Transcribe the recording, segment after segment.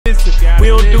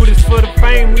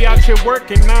out here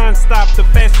working non-stop, the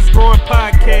fastest growing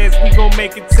podcast. We gon'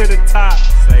 make it to the top.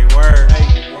 Say word.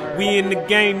 Hey, we in the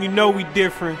game, you know we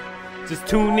different. Just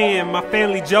tune in. My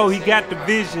family Joe, he got the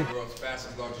vision. World's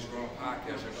fastest, largest growing podcast.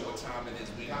 You know what time it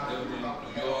is. We in the building,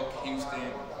 New York, Houston.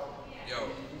 Yo,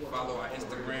 follow our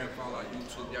Instagram, follow our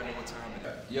YouTube. Y'all know what time it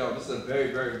is. Yo, this is a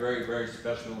very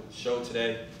special show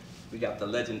today. We got the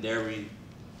legendary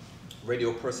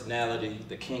radio personality,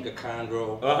 the king of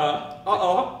Conroe.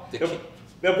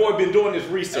 That boy been doing his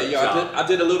research. Hey, yo, I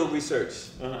did a little research.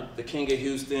 The king of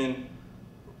Houston,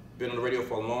 been on the radio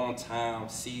for a long time,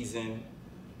 seasoned.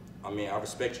 I mean, I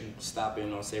respect you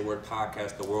stopping on Say Word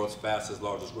Podcast, the world's fastest,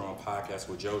 largest growing podcast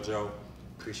with JoJo.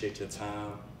 Appreciate your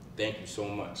time. Thank you so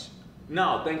much.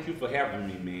 No, thank you for having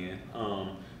me, man.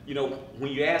 You know,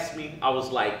 when you asked me, I was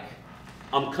like,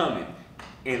 I'm coming.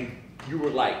 And you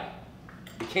were like,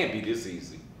 it can't be this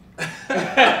easy.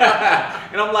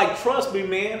 And I'm like, trust me,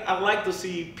 man, I like to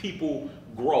see people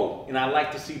grow, and I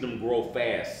like to see them grow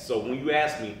fast. So when you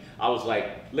asked me, I was like,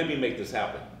 let me make this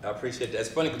happen. I appreciate that. It's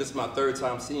funny because this is my third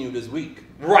time seeing you this week.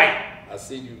 Right. I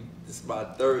see you, this is my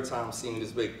third time seeing you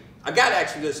this week. I gotta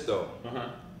ask you this though.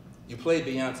 You played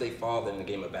Beyonce's father in the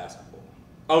game of basketball.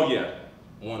 Oh yeah.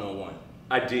 One-on-one.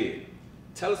 I did.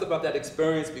 Tell us about that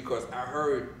experience, because I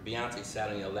heard Beyonce sat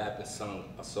on your lap and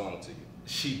sung a song to you.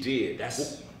 She did.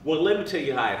 Well, let me tell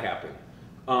you how it happened.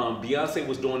 Beyonce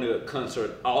was doing a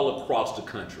concert all across the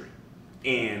country.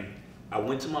 And I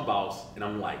went to my boss and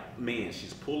I'm like, man,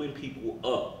 she's pulling people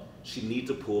up. She needs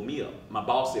to pull me up. My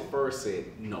boss at first said,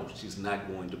 no, she's not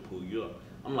going to pull you up.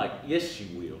 I'm like, yes, she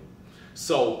will.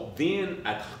 So then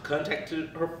I contacted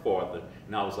her father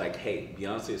and I was like, hey,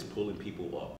 Beyonce is pulling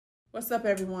people up. What's up,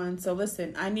 everyone? So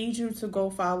listen, I need you to go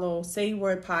follow Say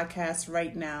Word Podcast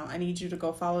right now. I need you to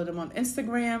go follow them on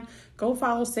Instagram. Go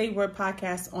follow Say Word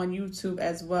Podcast on YouTube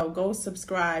as well. Go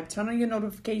subscribe. Turn on your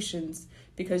notifications,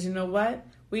 because you know what?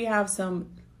 We have some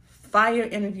fire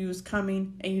interviews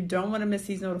coming and you don't want to miss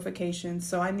these notifications.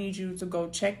 So I need you to go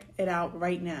check it out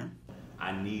right now.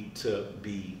 I need to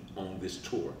be on this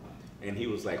tour. And he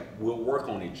was like, we'll work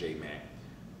on it, J-Mac.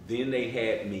 Then they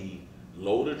had me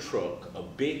load a truck, a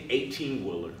big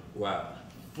 18-wheeler, wow,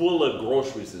 full of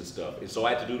groceries and stuff. And so I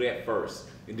had to do that first.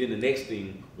 And then the next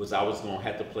thing was I was gonna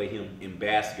have to play him in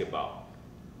basketball.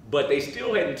 But they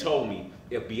still hadn't told me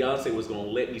if Beyonce was gonna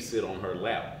let me sit on her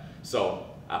lap. So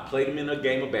I played him in a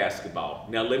game of basketball.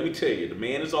 Now let me tell you, the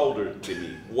man is older than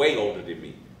me, way older than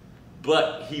me.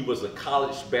 But he was a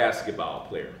college basketball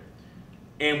player.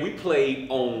 And we played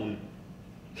on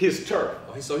his turf.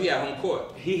 So he had home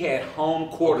court. He had home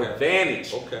court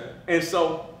advantage. Okay. And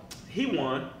so he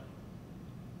won.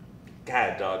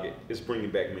 God dog it, it's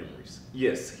bringing back memories.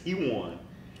 Yes, he won.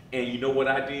 And you know what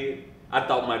I did? I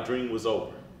thought my dream was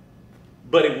over.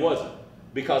 But it wasn't.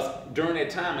 Because during that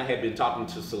time I had been talking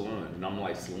to Solange. And I'm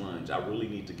like, Solange, I really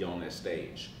need to get on that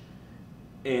stage.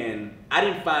 And I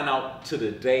didn't find out to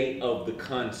the day of the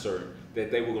concert that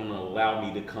they were going to allow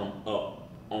me to come up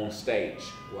on stage.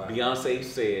 Wow. Beyonce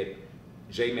said,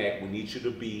 J-Mac, we need you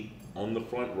to be on the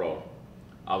front row.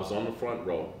 I was on the front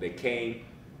row. They came,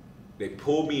 they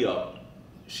pulled me up.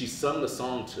 She sung the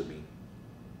song to me.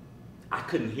 I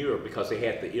couldn't hear her because they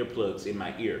had the earplugs in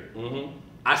my ear.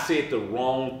 I said the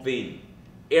wrong thing.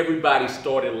 Everybody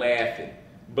started laughing.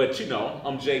 But you know,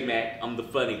 I'm J-Mac, I'm the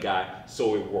funny guy,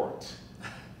 so it worked.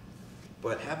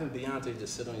 But having Beyonce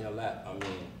just sit on your lap, I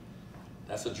mean,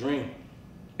 that's a dream.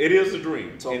 It is a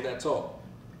dream. Talk that talk.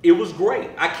 It was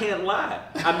great. I can't lie.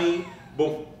 I mean,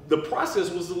 but the process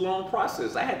was a long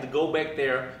process. I had to go back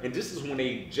there, and this is when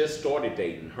they just started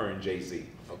dating, her and Jay-Z.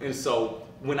 Okay. And so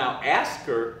when I asked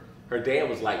her, her dad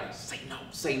was like, say no,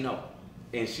 say no.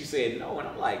 And she said no, and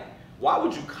I'm like, why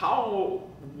would you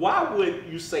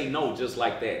say no just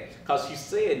like that? Because she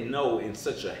said no in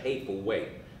such a hateful way,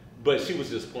 but she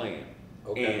was just playing.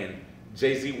 Okay. And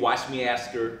Jay-Z watched me ask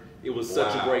her. It was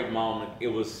such a great moment. It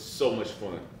was so much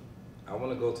fun. I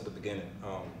want to go to the beginning.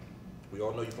 We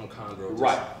all know you're from Conroe.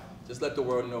 Right. Just let the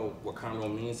world know what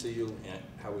Conroe means to you and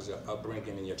how was your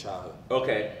upbringing in your childhood.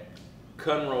 Okay.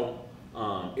 Conroe,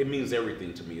 it means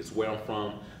everything to me. It's where I'm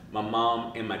from. My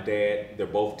mom and my dad, they're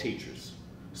both teachers.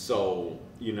 So,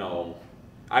 you know,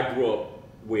 I grew up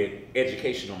with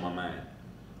education on my mind.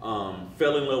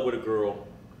 Fell in love with a girl.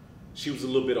 She was a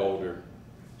little bit older.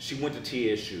 She went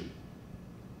to TSU.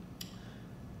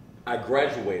 I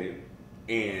graduated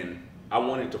and I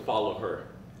wanted to follow her.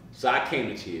 So I came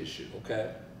to TSU.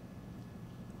 Okay.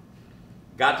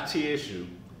 Got to TSU.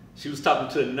 She was talking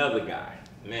to another guy.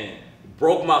 Man.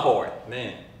 Broke my heart.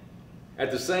 Man.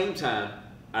 At the same time,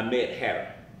 I met Harry,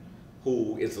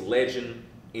 who is a legend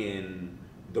in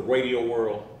the radio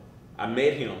world. I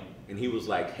met him and he was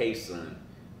like, hey son,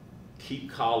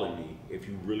 keep calling me if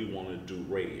you really want to do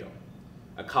radio.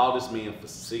 I called this man for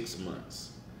 6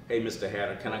 months. Hey, Mr.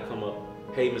 Hatter, can I come up?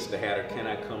 Hey, Mr. Hatter, can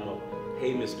I come up?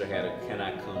 Hey, Mr. Hatter, can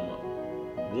I come up?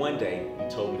 One day, he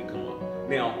told me to come up.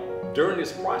 Now, during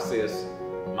this process,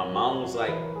 my mom was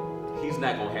like, he's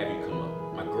not gonna have you come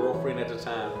up. My girlfriend at the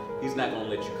time, he's not gonna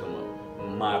let you come up.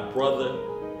 My brother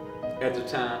at the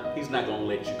time, he's not gonna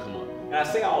let you come up. And I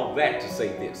say all that to say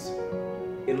this.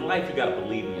 In life, you gotta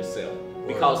believe in yourself.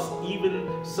 Because even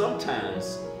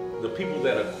sometimes, the people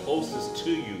that are closest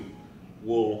to you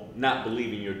will not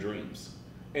believe in your dreams.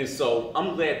 And so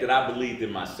I'm glad that I believed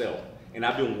in myself. And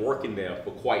I've been working there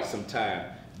for quite some time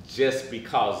just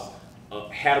because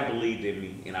Hatter believed in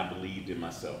me and I believed in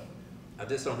myself. I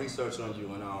did some research on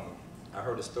you, and I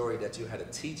heard a story that you had a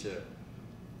teacher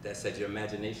that said your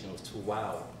imagination was too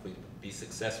wild for you to be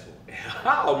successful.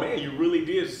 Oh man, you really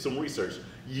did some research.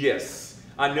 Yes,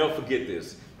 I never forget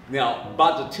this. Now,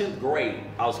 about the 10th grade,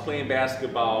 I was playing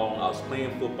basketball, I was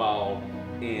playing football,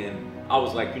 and I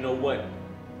was like, you know what?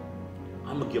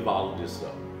 I'm gonna give all of this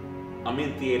up. I'm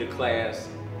in theater class.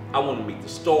 I want to meet the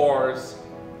stars.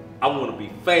 I want to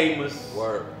be famous.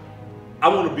 Word. I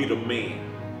want to be the man.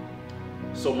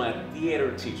 So my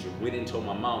theater teacher went and told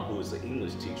my mom, who was an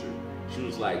English teacher, she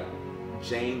was like,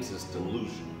 James is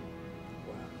delusional.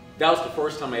 Wow. That was the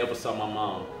first time I ever saw my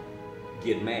mom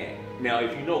get mad. Now,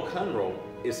 if you know Conroe,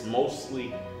 it's mostly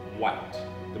white.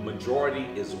 The majority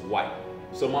is white.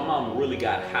 So my mom really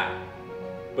got hot.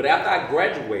 But after I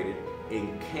graduated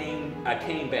and I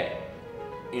came back,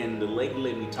 and the lady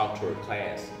let me talk to her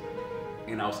class.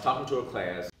 And I was talking to her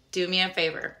class. Do me a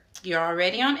favor. You're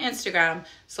already on Instagram,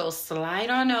 so slide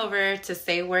on over to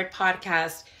Say Word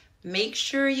Podcast. Make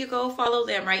sure you go follow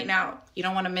them right now. You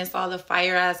don't want to miss all the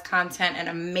fire-ass content and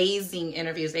amazing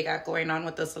interviews they got going on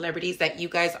with the celebrities that you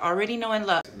guys already know and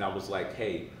love. And I was like,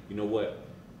 hey, you know what?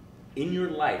 In your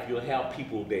life, you'll have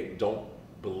people that don't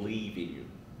believe in you.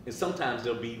 And sometimes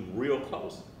they'll be real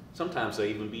close. Sometimes they'll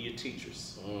even be your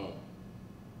teachers.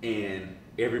 And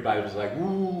everybody was like,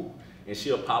 woo, and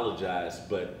she apologized,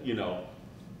 but you know,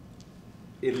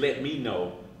 it let me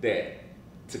know that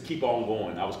to keep on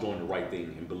going, I was doing the right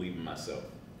thing and believe in myself.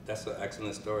 That's an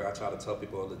excellent story. I try to tell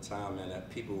people all the time, man,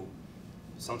 that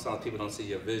sometimes people don't see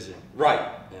your vision. Right.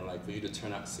 And like for you to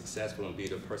turn out successful and be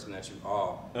the person that you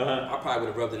are, I probably would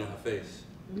have rubbed it in her face.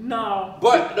 No.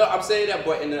 But no, I'm saying that,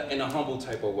 but in a humble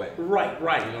type of way. Right.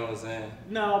 You know what I'm saying?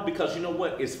 No, because you know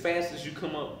what? As fast as you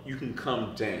come up, you can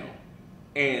come down.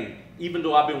 And even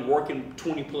though I've been working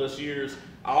 20 plus years,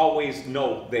 I always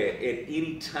know that at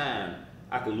any time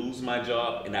I could lose my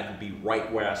job and I could be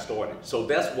right where I started. So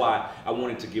that's why I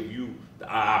wanted to give you the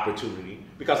opportunity,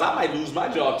 because I might lose my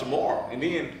job tomorrow and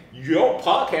then your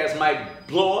podcast might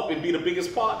blow up and be the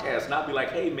biggest podcast. And I'll be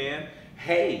like, hey man,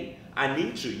 hey, I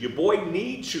need you. Your boy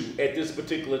needs you at this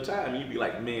particular time. You'd be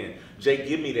like, man, Jay,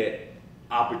 give me that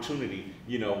opportunity,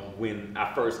 you know, when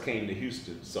I first came to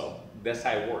Houston. So that's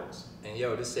how it works. And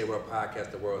yo, this Say Word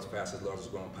Podcast, the world's fastest,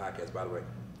 largest growing podcast, by the way.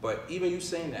 But even you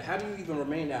saying that, how do you even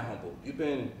remain that humble? You've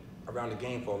been around the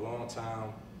game for a long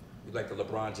time. You're like the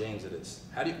LeBron James of this.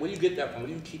 Where do you get that from? Where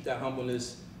do you keep that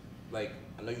humbleness? Like,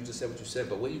 I know you just said what you said,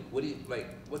 but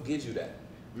what gives you that?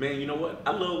 Man, you know what?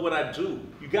 I love what I do.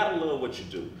 You gotta love what you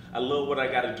do. I love what I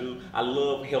gotta do. I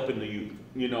love helping the youth.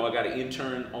 You know, I got an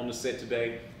intern on the set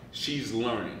today. She's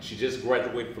learning. She just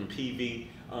graduated from PV.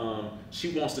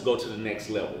 She wants to go to the next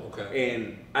level. Okay.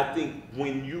 And I think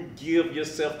when you give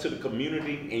yourself to the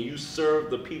community and you serve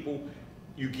the people,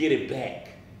 you get it back.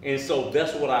 And so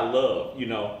that's what I love, you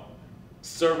know,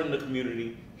 serving the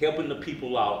community, helping the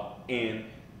people out, and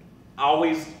I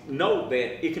always know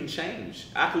that it can change.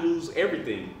 I could lose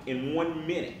everything in 1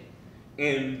 minute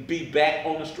and be back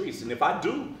on the streets. And if I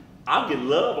do, I'll get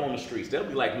love on the streets. They'll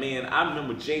be like, man, I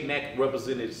remember J Mac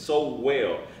represented so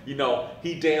well. You know,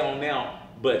 he down now,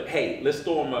 but hey, let's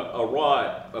throw him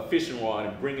a fishing rod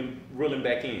and reel him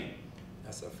back in.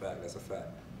 That's a fact, that's a fact.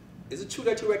 Is it true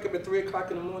that you wake up at 3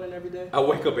 o'clock in the morning every day? I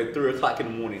wake up at 3 o'clock in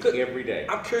the morning every day.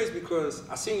 I'm curious because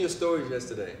I seen your stories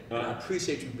yesterday, and I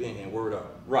appreciate you being here, word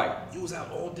up. Right. You was out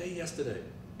all day yesterday.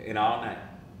 And all night.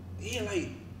 Yeah, like,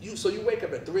 so you wake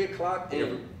up at 3 o'clock?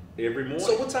 Every morning.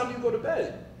 So what time do you go to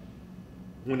bed?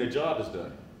 When the job is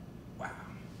done. Wow.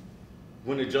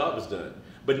 When the job is done.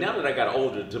 But now that I got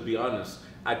older, to be honest,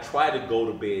 I try to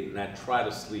go to bed and I try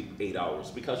to sleep 8 hours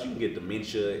because you can get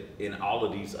dementia and all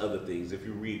of these other things if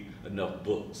you read enough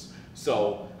books.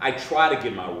 So I try to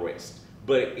get my rest.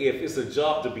 But if it's a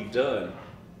job to be done,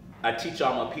 I teach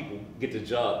all my people get the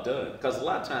job done. Because a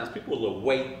lot of times people will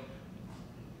wait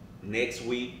next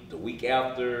week, the week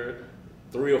after,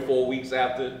 3 or 4 weeks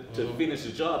after to finish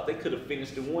the job. They could have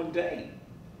finished in 1 day.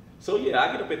 So yeah,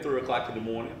 I get up at 3 o'clock in the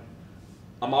morning.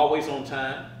 I'm always on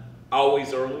time,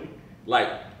 always early. Like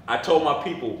I told my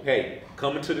people, hey,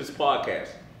 coming to this podcast,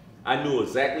 I knew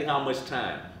exactly how much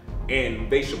time, and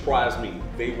they surprised me.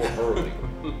 They were early.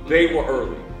 They were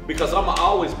early because I'm gonna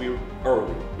always be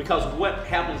early. Because what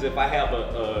happens if I have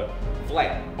a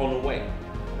flat on the way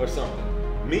or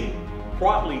something? Me,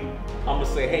 probably I'm gonna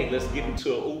say, hey, let's get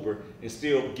into an Uber and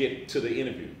still get to the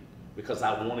interview because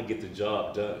I want to get the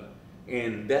job done.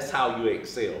 And that's how you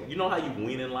excel. You know how you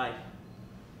win in life?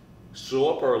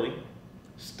 Show up early,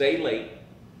 stay late,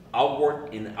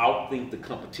 outwork and outthink the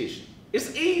competition.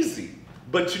 It's easy,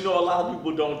 but you know a lot of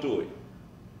people don't do it.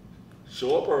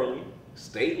 Show up early,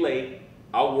 stay late,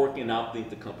 outwork and outthink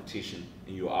the competition,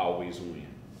 and you'll always win.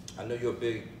 I know you're a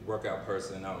big workout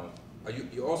person.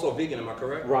 You're also a vegan, am I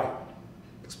correct? Right.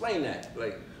 Explain that.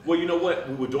 Well, you know what?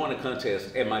 We were doing a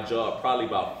contest at my job probably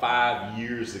about 5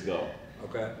 years ago.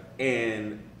 Okay.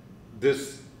 And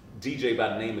this DJ by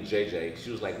the name of JJ,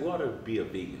 she was like, we ought to be a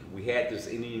vegan. We had this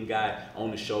Indian guy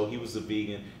on the show, he was a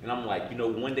vegan. And I'm like, you know,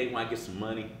 one day when I get some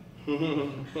money,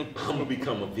 I'm gonna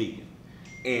become a vegan.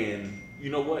 And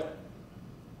you know what?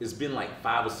 It's been like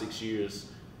 5 or 6 years.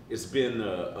 It's been,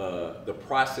 the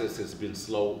process has been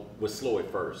slow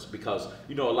at first because,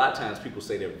 you know, a lot of times people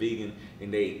say they're vegan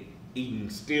and they eating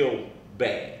still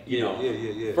bad, you know.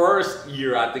 Yeah. First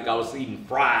year, I think I was eating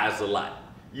fries a lot.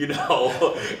 You know,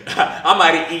 I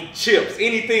might eat chips,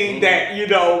 anything that, you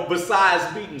know,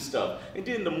 besides meat and stuff. And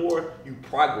then the more you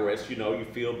progress, you know, you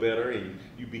feel better and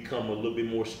you become a little bit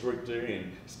more stricter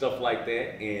and stuff like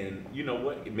that. And you know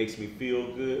what? It makes me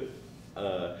feel good.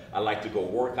 I like to go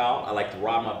work out. I like to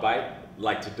ride my bike.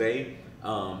 Like today,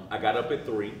 I got up at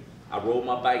 3. I rode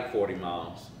my bike 40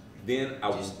 miles. Then I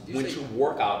went to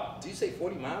work out. Did you say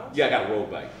 40 miles? Yeah, I got a road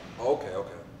bike. Oh, okay.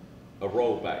 A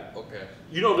road bike. Okay.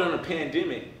 You know, during the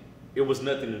pandemic, it was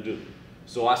nothing to do.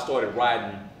 So I started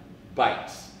riding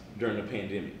bikes during the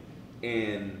pandemic.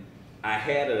 And I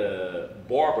had a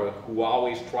barber who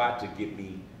always tried to get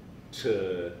me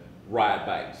to ride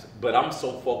bikes. But I'm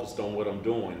so focused on what I'm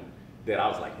doing that I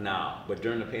was like, nah. But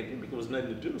during the pandemic, it was nothing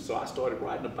to do. So I started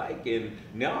riding a bike, and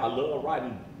now I love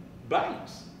riding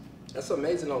bikes. That's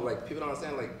amazing though. Like, people don't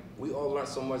understand, like, we all learned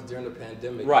so much during the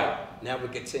pandemic. Right. Now we're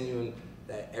continuing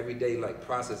that everyday like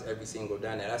process every single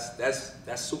day. Now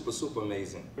that's super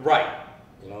amazing. Right.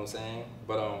 You know what I'm saying?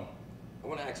 But I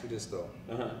want to ask you this though.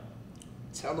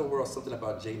 Tell the world something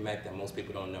about J Mac that most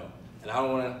people don't know. And I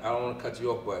don't want to cut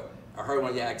you off, but I heard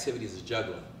one of your activities is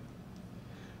juggling.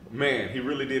 Man, he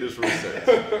really did his research.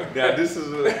 Now, this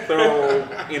is a thorough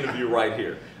interview right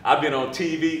here. I've been on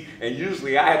TV, and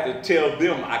usually I have to tell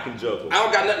them I can juggle. I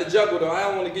don't got nothing to juggle, though. I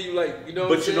don't want to give you, like, you know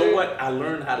what I'm saying? But you know what? I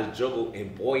learned how to juggle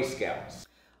in Boy Scouts.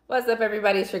 What's up,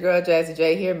 everybody? It's your girl, Jazzy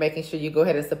J here, making sure you go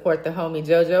ahead and support the homie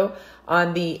JoJo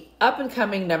on the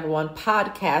up-and-coming #1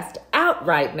 podcast out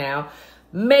right now.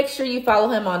 Make sure you follow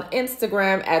him on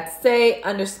Instagram at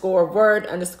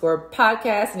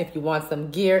say_word_podcast. And if you want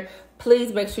some gear,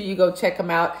 please make sure you go check him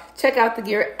out. Check out the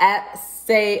gear at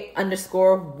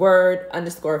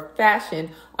say_word_fashion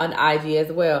on IG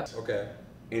as well. Okay.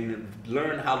 And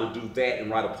learn how to do that and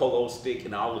ride a polo stick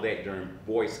and all of that during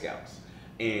Boy Scouts.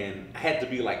 And I had to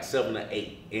be like 7 or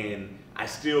 8, and I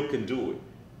still can do it,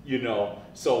 you know.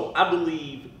 So I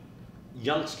believe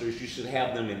youngsters, you should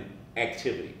have them in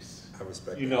activities. I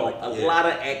respect you know, a lot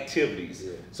of activities.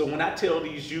 Yeah. So when I tell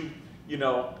these youth, you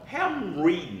know, have them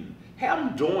reading, have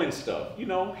them doing stuff, you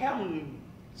know, have them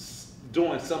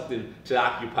doing something to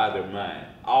occupy their mind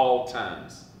at all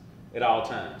times. I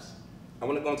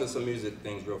want to go into some music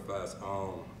things real fast.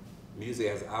 Music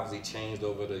has obviously changed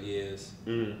over the years.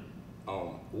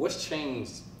 What's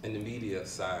changed in the media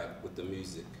side with the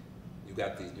music? You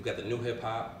got the new hip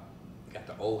hop, you got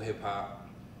the old hip hop.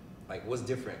 Like, what's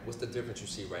different? What's the difference you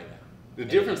see right now? The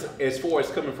difference, as far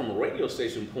as coming from a radio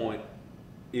station point,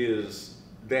 is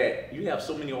that you have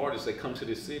so many artists that come to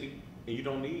this city, and you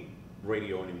don't need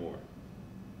radio anymore.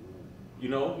 You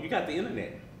know, you got the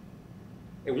internet.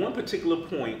 At one particular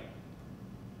point,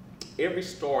 every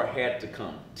star had to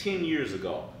come. 10 years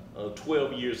ago,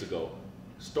 12 years ago,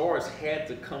 stars had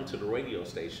to come to the radio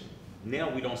station. Now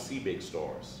we don't see big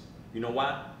stars. You know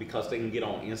why? Because they can get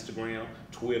on Instagram,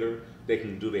 Twitter, they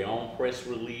can do their own press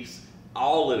release,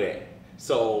 all of that.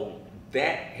 So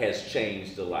that has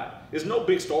changed a lot. There's no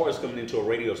big stars coming into a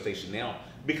radio station now,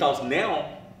 because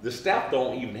now the staff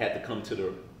don't even have to come to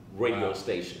the radio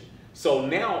station. So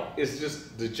now it's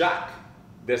just the jock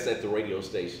that's at the radio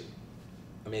station.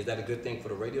 I mean, is that a good thing for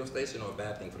the radio station or a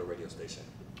bad thing for the radio station?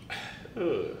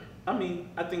 I mean,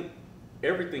 I think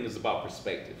everything is about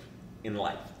perspective in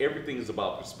life. Everything is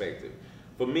about perspective.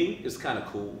 For me, it's kind of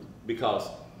cool because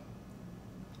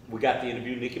we got to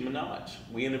interview Nicki Minaj.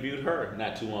 We interviewed her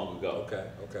not too long ago. Okay.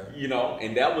 You know,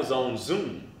 and that was on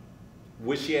Zoom.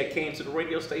 Wish she had came to the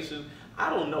radio station. I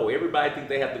don't know. Everybody think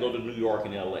they have to go to New York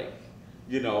and LA,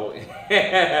 you know,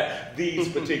 these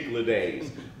particular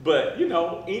days. But, you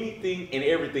know, anything and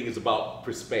everything is about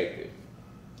perspective.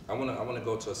 I wanna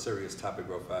go to a serious topic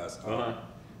real fast.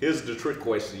 Here's the trick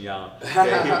question, y'all,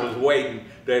 that he was waiting,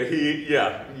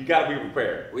 you gotta be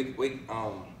prepared. We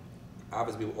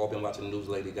obviously we've all been watching the news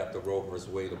lately, got the Roe vs.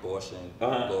 Wade abortion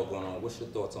law going on. What's your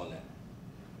thoughts on that?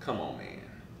 Come on, man.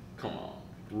 Come on.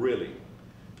 Really?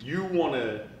 You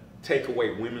wanna take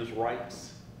away women's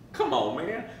rights? Come on,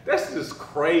 man. That's just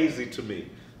crazy to me.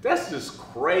 That's just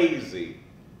crazy.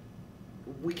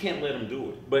 We can't let them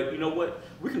do it. But you know what?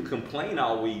 We can complain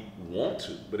all we want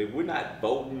to, but if we're not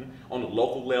voting on the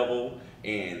local level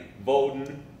and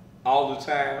voting all the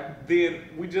time, then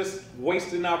we just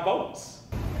wasting our votes.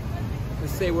 The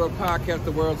Say Word Podcast,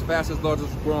 the world's fastest,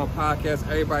 largest growing podcast.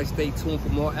 Everybody stay tuned for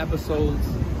more episodes.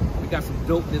 We got some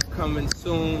dopeness coming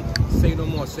soon. Say no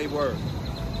more, say word.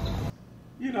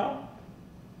 You know?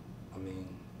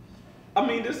 I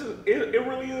mean, this is it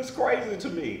really is crazy to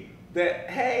me that,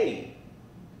 hey,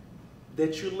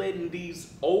 that you're letting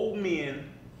these old men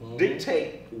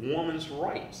dictate women's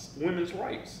rights.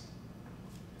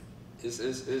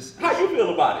 It's How you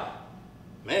feel about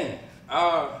it? Man,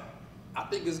 I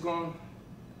think it's going.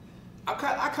 I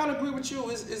kind of agree with you.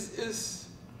 It's.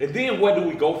 And then where do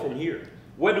we go from here?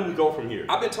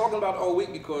 I've been talking about it all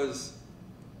week because.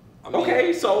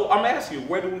 Okay, so I'm asking you,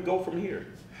 where do we go from here?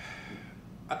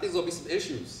 I think there's gonna be some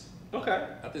issues. Okay.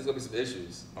 I think there's gonna be some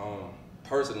issues.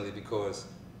 Personally, because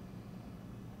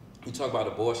you talk about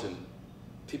abortion,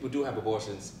 people do have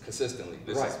abortions consistently.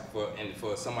 This is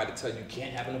for somebody to tell you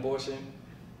can't have an abortion,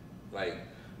 like.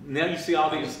 Now you see all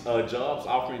these jobs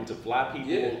offering to fly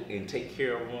people and take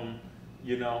care of them,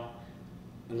 you know.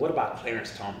 And what about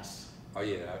Clarence Thomas? Oh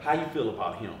yeah. How you feel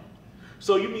about him?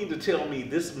 So you mean to tell me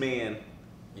this man?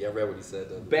 Yeah, I read what he said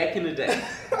though. Back in the day,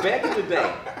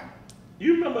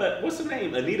 you remember what's her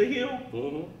name? Anita Hill.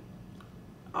 Mm-hmm.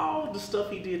 All the stuff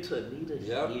he did to Anita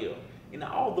Hill, and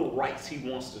all the rights he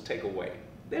wants to take away.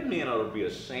 That man ought to be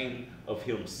ashamed of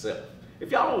himself.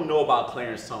 If y'all don't know about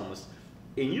Clarence Thomas,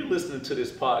 and you're listening to this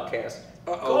podcast,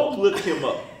 go look him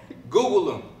up.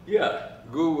 Google him. Yeah.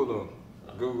 Google him.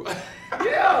 Google.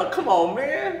 Yeah, come on,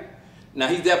 man. Now,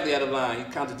 he's definitely out of line.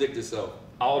 He contradicts himself.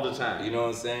 All the time. You know what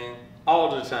I'm saying?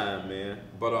 All the time, man.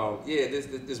 But, yeah,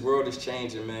 this world is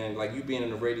changing, man. Like, you being in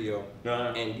the radio,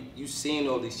 and you seeing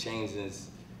all these changes.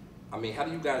 I mean, how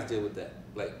do you guys deal with that?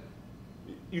 Like,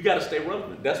 you got to stay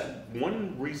relevant. That's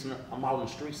one reason I'm out on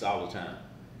the streets all the time.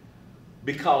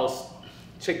 Because,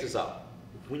 check this out.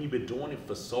 When you've been doing it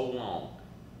for so long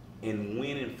and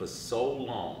winning for so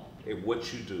long at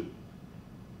what you do,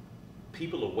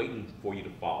 people are waiting for you to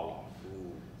fall off.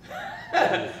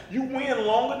 You win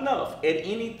long enough at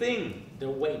anything, they're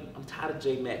waiting. I'm tired of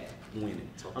J-Mac winning.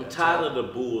 I'm tired of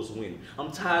the Bulls winning.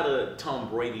 I'm tired of Tom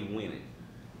Brady winning.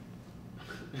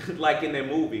 Like in that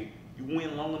movie, you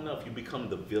win long enough, you become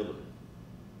the villain.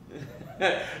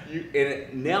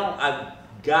 And now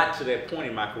I've got to that point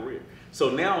in my career. So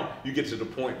now you get to the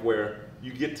point where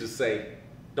you get to say,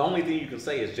 the only thing you can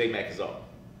say is J-Mac is up.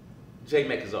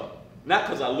 J-Mac is up. Not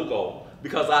because I look old,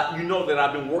 because you know that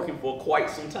I've been working for quite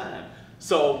some time.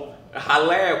 So I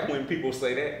laugh when people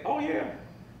say that, oh yeah.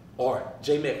 Or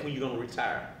J-Mac, when you gonna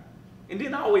retire? And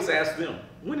then I always ask them,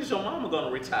 when is your mama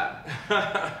gonna retire?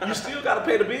 You still gotta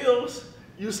pay the bills.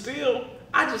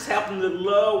 I just happen to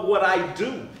love what I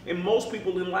do. And most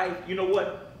people in life, you know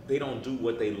what? They don't do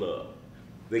what they love.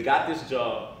 They got this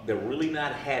job, they're really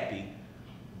not happy,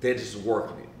 they're just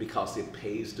working it because it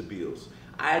pays the bills.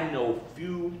 I know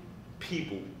few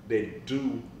people that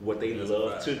do what they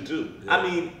love to do. Yeah. I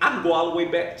mean, I can go all the way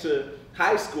back to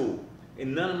high school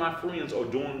and none of my friends are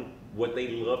doing what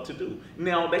they love to do.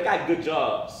 Now, they got good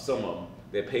jobs, some of them,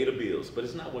 that pay the bills, but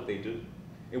it's not what they do.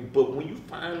 But when you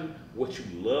find what you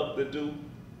love to do,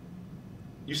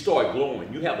 you start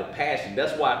glowing. You have a passion.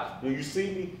 That's why when you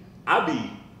see me, I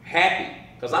be happy.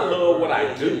 Because I love what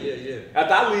I do. Yeah.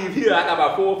 After I leave here, I got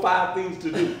about 4 or 5 things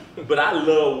to do. But I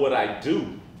love what I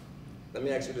do. Let me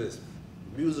ask you this.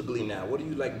 Musically now, what do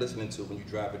you like listening to when you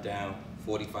drive it down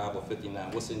 45 or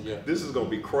 59? What's in your... This is going to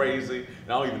be crazy.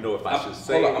 And I don't even know if I should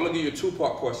say Hold on, I'm going to give you a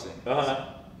 2-part question. Uh-huh.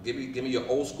 Give me your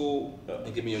old school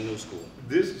and give me your new school.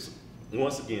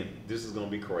 Once again, this is going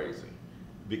to be crazy.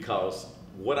 Because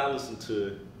what I listen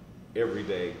to every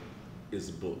day is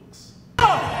books.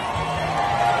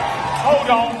 Hold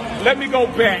on, let me go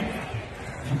back.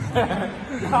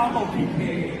 I'm gonna keep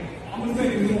it. I'm gonna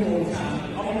say this one more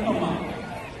time. I'm gonna come out.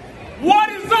 What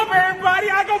is up, everybody?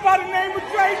 I go by the name of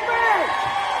J-Man.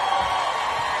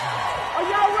 Are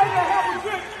y'all ready to have a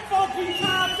good funky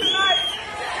time tonight?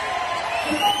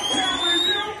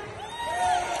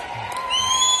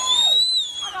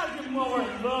 I gotta give more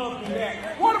love to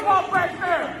that. What about back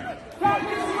there? Can I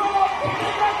get some love? Can I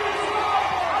get some love?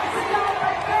 I see y'all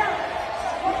back there.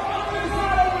 What about this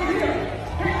side over here?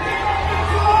 Can I get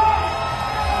some love?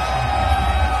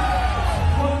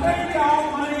 Well, thank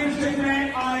y'all. My name is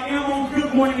J-Man. I am on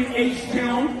Good Morning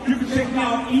H-Town. You can check me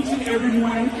out each and every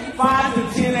morning, 5 to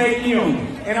 10 a.m.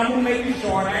 And I'm gonna make it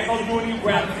short. I ain't gonna do any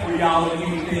rapping for y'all or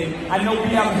anything. I know we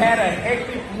have had a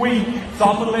hectic week, so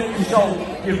I'm gonna let the show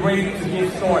get ready to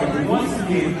get started. But once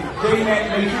again, J-Man,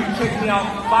 make sure you check me out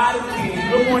 5 to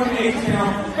 10. Good Morning H-Town.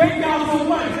 Thank y'all so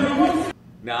much.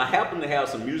 Now, I happen to have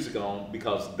some music on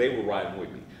because they were riding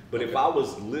with me. But if I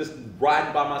was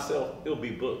riding by myself, it would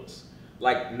be books.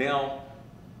 Like now,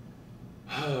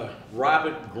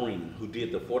 Robert Greene, who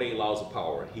did the 48 Laws of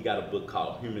Power, he got a book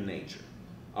called Human Nature.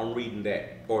 I'm reading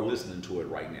that or listening to it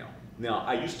right now. Now,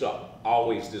 I used to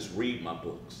always just read my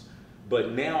books,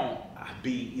 but now I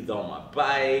be either on my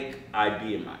bike, I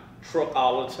be in my truck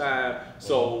all the time,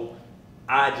 so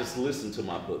I just listen to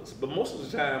my books. But most of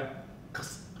the time,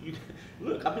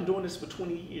 look, I've been doing this for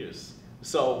 20 years,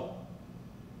 so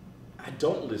I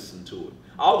don't listen to it.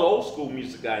 All the old school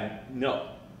music I know.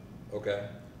 Okay.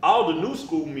 All the new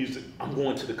school music, I'm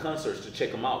going to the concerts to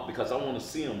check them out because I want to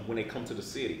see them when they come to the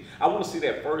city. I want to see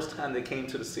that first time they came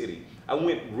to the city. I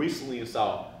went recently and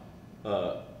saw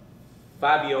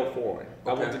 5-Year-Old Foreign.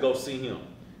 I went to go see him,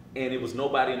 and it was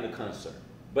nobody in the concert.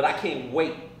 But I can't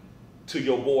wait till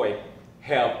your boy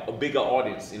have a bigger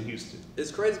audience in Houston. It's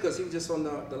crazy because he was just on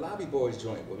the Lobby Boys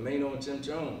joint with Mano and Jim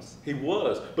Jones. He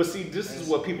was. But see, this is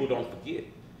what people don't forget.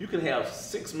 You can have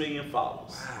 6 million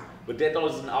followers. Wow. But that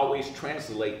doesn't always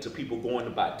translate to people going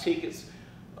to buy tickets,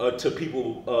 to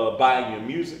people buying your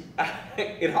music.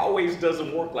 It always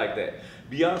doesn't work like that.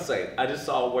 Beyonce, I just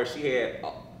saw where she had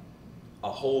a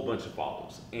whole bunch of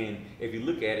followers. And if you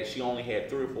look at it, she only had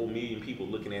 3 or 4 million people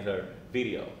looking at her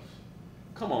videos.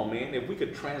 Come on, man. If we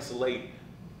could translate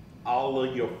all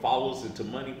of your followers into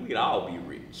money, we'd all be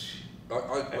rich.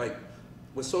 Like,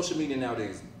 with social media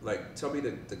nowadays, like, tell me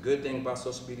the good thing about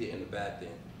social media and the bad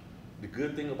thing. The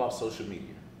good thing about social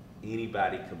media,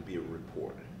 anybody can be a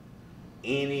reporter.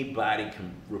 Anybody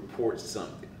can report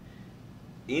something.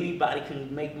 Anybody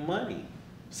can make money.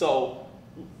 So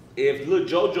if little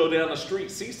JoJo down the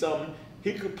street sees something,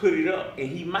 he could put it up and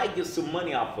he might get some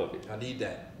money off of it. I need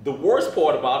that. The worst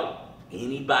part about it,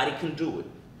 anybody can do it.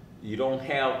 You don't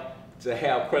have to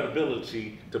have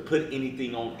credibility to put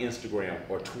anything on Instagram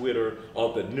or Twitter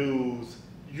or the news.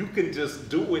 You can just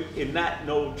do it and not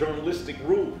know journalistic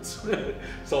rules.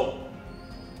 So,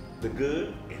 the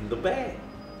good and the bad.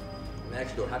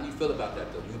 Max, though, how do you feel about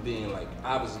that, though? You being, like,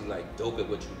 obviously, like, dope at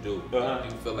what you do. Do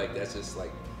you feel like that's just,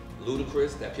 like,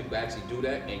 ludicrous that people actually do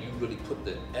that and you really put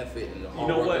the effort and the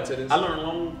hard work into this? I learned a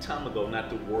long time ago not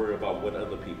to worry about what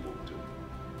other people do.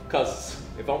 Because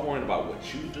if I'm worrying about what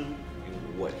you do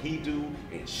and what he do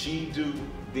and she do,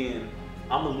 then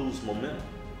I'm going to lose momentum.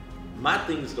 My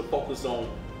thing is to focus on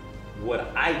what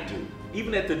I do.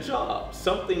 Even at the job,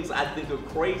 some things I think are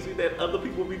crazy that other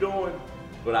people be doing,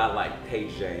 but I like,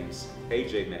 hey James, hey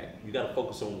J-Mac, you gotta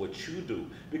focus on what you do.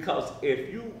 Because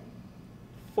if you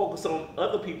focus on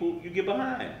other people, you get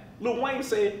behind. Lil Wayne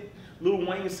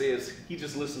says he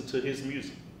just listened to his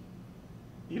music.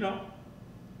 You know?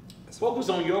 Focus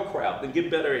on your craft and get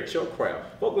better at your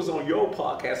craft. Focus on your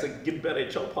podcast and get better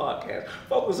at your podcast.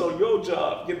 Focus on your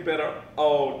job, get better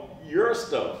on your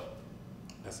stuff.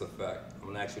 That's a fact. I'm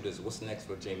gonna ask you this: what's next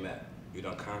for J-Mac? You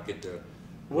done conquered the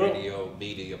radio,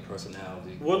 media,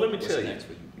 personality. Well, let me tell you, next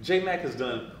for you? J-Mac has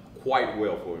done quite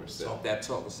well for himself. Talk that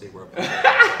talk and say we're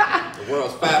the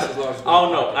world's fastest, largest.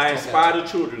 Oh no, I inspired a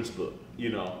children's book. You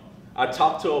know, I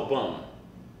talked to a bum.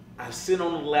 I sit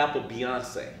on the lap of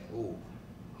Beyonce. Ooh.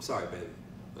 Sorry, baby.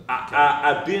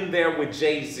 I've been there with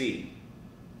Jay-Z.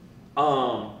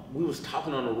 We was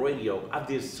talking on the radio. I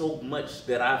did so much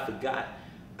that I forgot.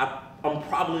 I'm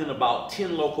probably in about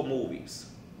 10 local movies.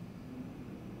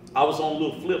 I was on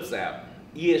Lil Flip's app,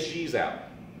 ESG's app.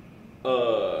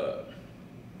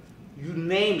 You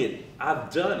name it,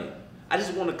 I've done it. I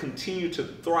just want to continue to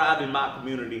thrive in my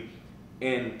community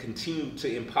and continue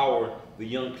to empower the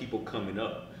young people coming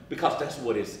up, because that's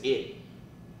what it's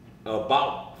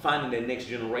about. Finding that next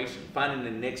generation, finding the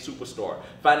next superstar,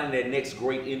 finding that next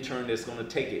great intern that's going to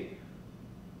take it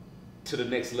to the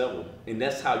next level, and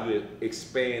that's how you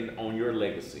expand on your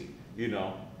legacy, you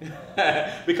know.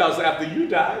 Because after you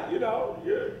die, you know,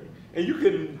 and you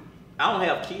can, I don't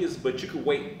have kids, but you can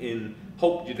wait and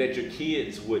hope that your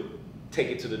kids would take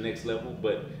it to the next level.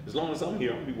 But as long as I'm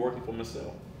here, I'm gonna be working for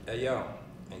myself. Hey, yo.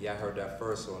 And y'all heard that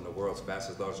first on the world's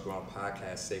fastest, largest growing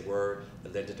podcast, Say Word, the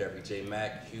legendary J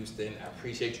Mac, Houston. I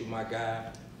appreciate you, my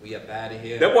guy. We up out of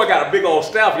here. That boy got a big old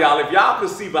staff, y'all. If y'all could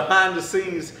see behind the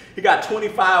scenes, he got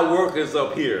 25 workers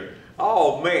up here.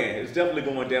 Oh, man, it's definitely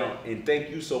going down. And thank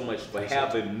you so much for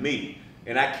having me.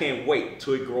 And I can't wait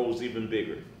till it grows even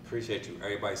bigger. Appreciate you.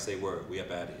 Everybody say word. We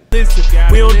up out of here.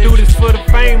 Listen, we don't do this for the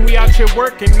fame. We out here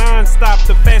working non-stop.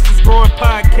 The fastest growing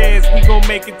podcast. We gon'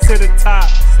 make it to the top.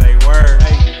 Say word.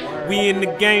 Hey, we in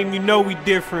the game. You know we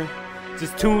different.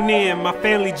 Just tune in. My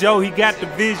family Joe, he got the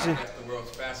vision. That's the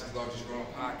world's fastest, largest growing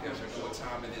podcast. You know what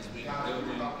time it is. We in the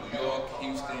building. New York,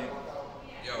 Houston.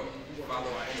 Yo,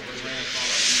 follow our Instagram. Follow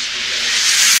our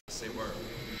YouTube. Say word.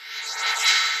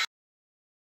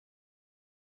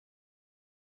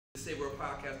 Say Word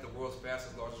Podcast, the world's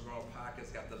fastest, largest growing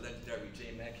podcast, got the legendary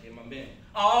J Mac here, my man.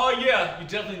 Oh, yeah. You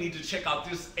definitely need to check out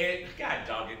this ad. God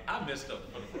dog it. I messed up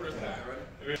for the first time.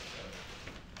 Ready? What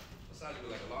size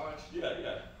you like, a large? Yeah.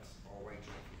 That's all white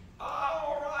drink.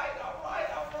 All right.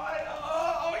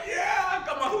 Oh, yeah. I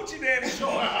got my hoochie daddy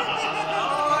short.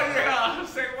 Oh, yeah.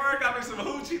 Say word. Got me some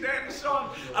hoochie daddy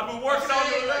short. I've been working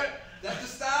on the legs. That's the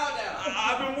style now.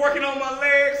 I've been working on my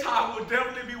legs. I will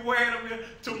definitely be wearing them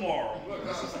tomorrow. Look,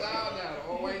 that's the style now.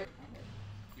 All white.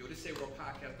 Yo, this Say Word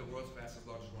Podcast, the world's fastest,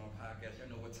 largest growing podcast. Y'all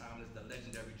know what time it is. The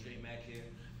legendary J Mac here.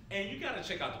 And you got to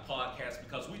check out the podcast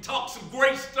because we talk some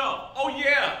great stuff. Oh,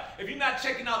 yeah. If you're not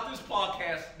checking out this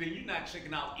podcast, then you're not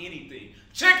checking out anything.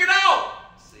 Check it out.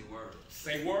 Say word.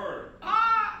 Say word.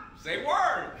 Say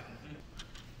word.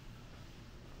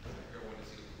 Girl want to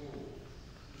see the pool.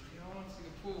 You don't want to see the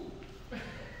pool.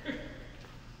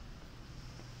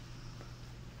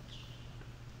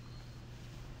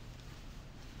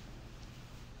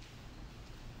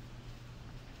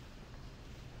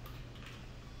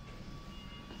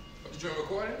 You doing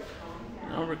recording?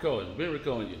 I'm recording. Been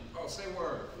recording you. Oh, say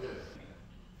word. Yeah.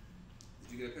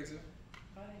 Did you get a picture?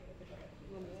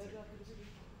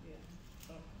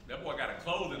 That boy got a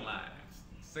clothing line.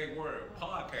 Say word.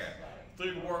 Podcast.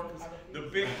 3 workers. The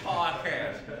big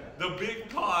podcast. The big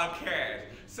podcast.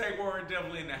 Say word.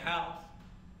 Definitely in the house.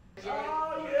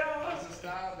 Oh, yeah. That's the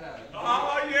style now.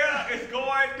 Oh, yeah. It's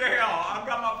going down. I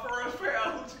got my first pair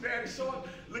of hoochie daddy shorts.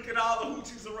 Look at all the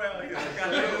hoochies around here. I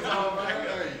got legs on right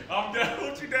here. I'm the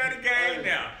hoochie daddy gang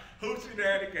now. Hoochie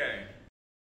daddy gang.